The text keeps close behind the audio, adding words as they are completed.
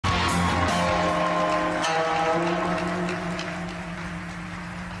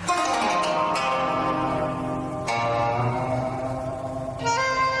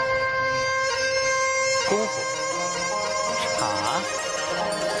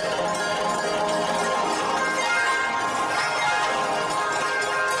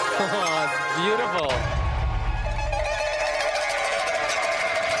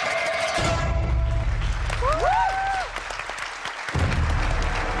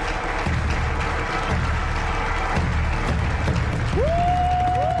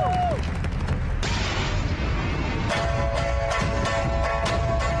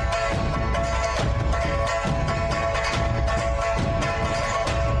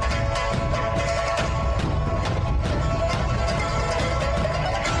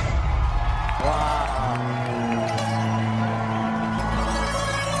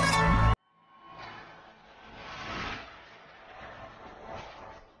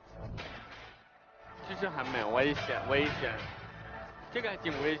实还蛮危险，这个还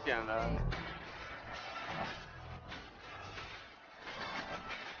挺危险的。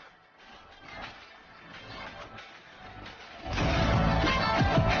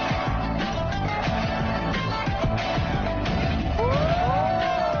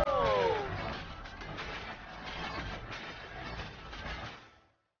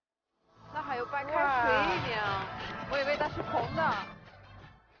那还有白开水一点，我以为它是红的。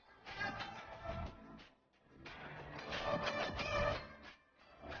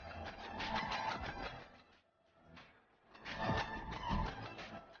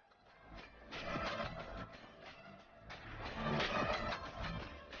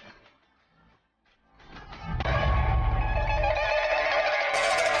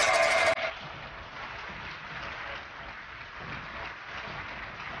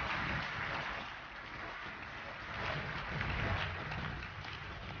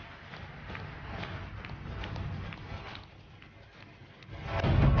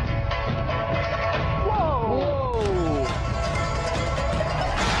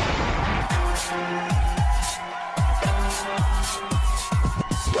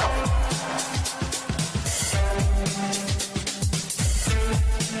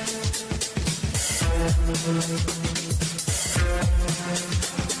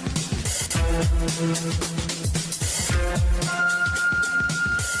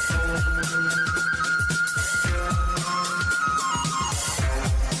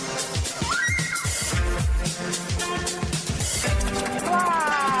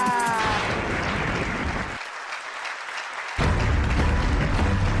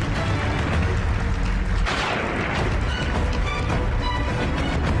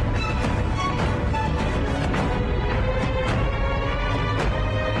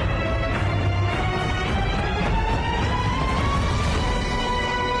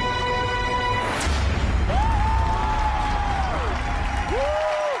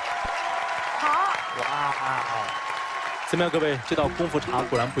 怎么样，各位？这道功夫茶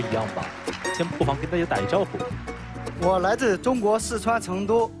果然不一样吧？先不妨跟大家打一招呼。我来自中国四川成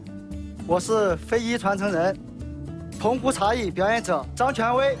都，我是非遗传承人，铜壶茶艺表演者张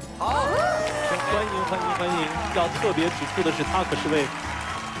全威。好，欢迎！要特别指出的是，他可是为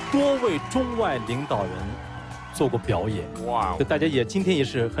多位中外领导人做过表演。哇！大家今天也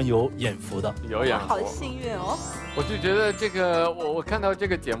是很有眼福的。有眼福。好幸运哦！我就觉得这个，我看到这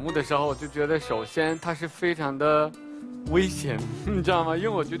个节目的时候，我就觉得首先它是非常的。 危险，你知道吗？因为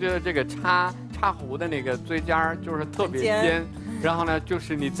我就觉得这个插壶的那个椎尖儿就是特别尖，然后呢，就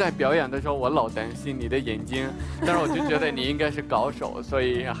是你在表演的时候，我老担心你的眼睛，但是我就觉得你应该是高手，所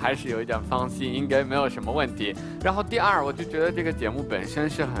以还是有一点放心，应该没有什么问题。然后第二，我就觉得这个节目本身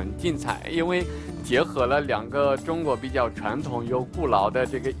是很精彩，因为结合了两个中国比较传统又古老的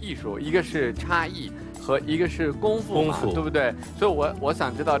这个艺术，一个是插艺和一个是功夫嘛，对不对？所以我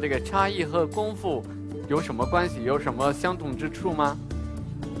想知道这个插艺和功夫。 有什么关系？有什么相同之处吗？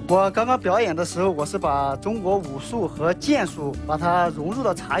我刚刚表演的时候，我是把中国武术和剑术把它融入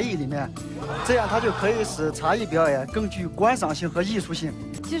到茶艺里面，这样它就可以使茶艺表演更具观赏性和艺术性。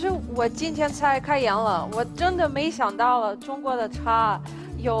其实我今天才开演了，我真的没想到了中国的茶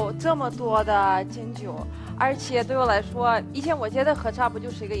有这么多的讲究，而且对我来说，以前我觉得喝茶不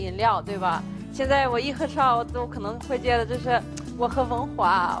就是一个饮料，对吧？现在我一喝茶，我都可能会觉得这是。 我喝文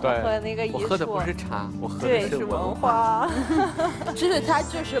化，我喝那个艺术。我喝的不是茶，我喝的是文化。其实他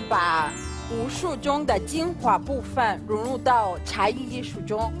就是把武术中的精华部分融入到茶艺艺术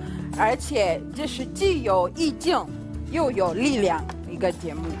中，而且这是既有意境又有力量一个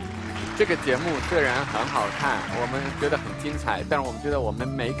节目。这个节目虽然很好看，我们觉得很精彩，但是我们觉得我们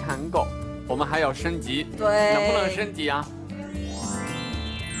没看够，我们还要升级。对，能不能升级啊？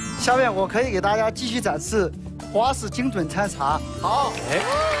下面我可以给大家继续展示。 花式精准参茶，好，哎，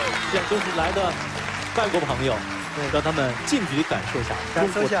这样都是来的外国朋友，让他们近距离感受一下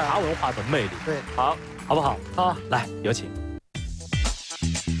中国茶文化的魅力。对，好，好不好？好，来，有请。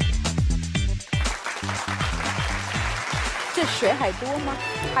这水还多吗？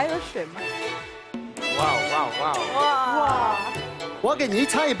还有水吗？哇！我给您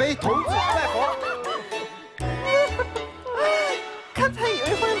唱一杯童子拜佛。刚才以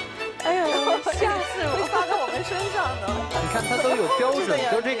为会。 哎呦，下次会发到我们身上的。你看它都有标准，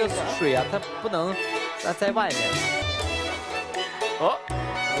就这个水啊，它不能在外面。哦，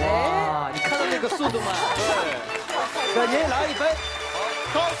哇，你看到那个速度吗？对。给您来一杯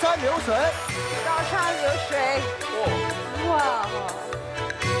高山流水。高山流水。哇。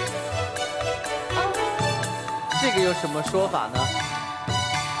这个有什么说法呢？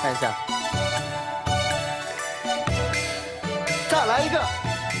看一下。再来一个。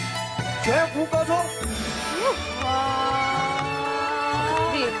悬壶高冲。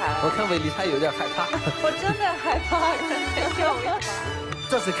厉害！我看伟丽他有点害怕。我真的害怕，真的救命！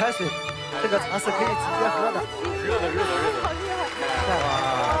这是开水，这个茶是可以直接喝的。热的，好厉害！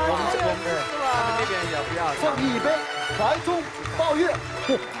我们他们那边也不要。奉一杯，怀中抱月。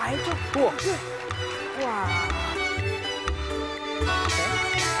怀中抱月，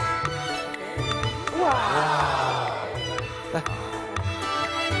哇！来，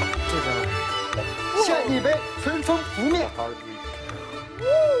这个献一杯，春风拂面。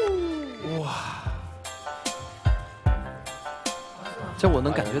哇！这我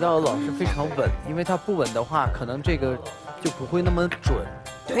能感觉到老师非常稳，因为他不稳的话，可能这个就不会那么准。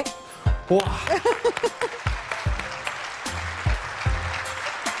对，哇！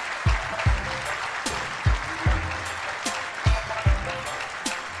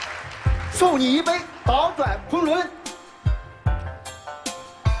送你一杯，倒转昆仑。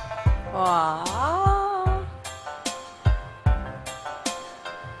哇！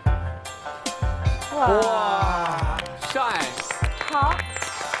哇！帅！好，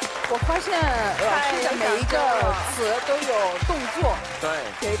我发现老师的每一个词都有动作，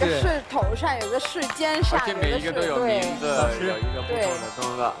对，有一个是头上，有一个是肩上，而且每一个都有名字，有一个不同的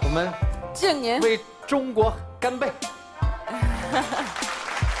动作。我们敬您为中国干杯！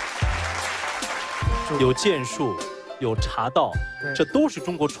有剑术，有茶道，这都是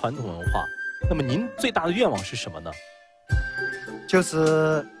中国传统文化。那么您最大的愿望是什么呢？就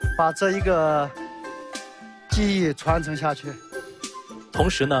是把这一个技艺传承下去，同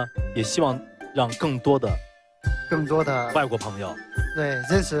时呢，也希望让更多的外国朋友对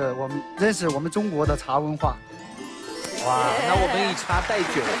认识我们中国的茶文化。哇，那我们以茶代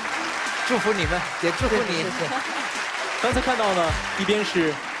酒，祝福你们，也祝福你。刚才看到呢，一边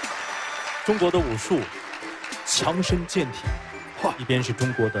是中国的武术，强身健体，一边是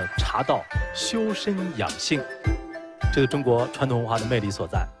中国的茶道，修身养性，这个中国传统文化的魅力所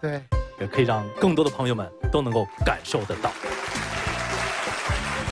在，对，也可以让更多的朋友们都能够感受得到。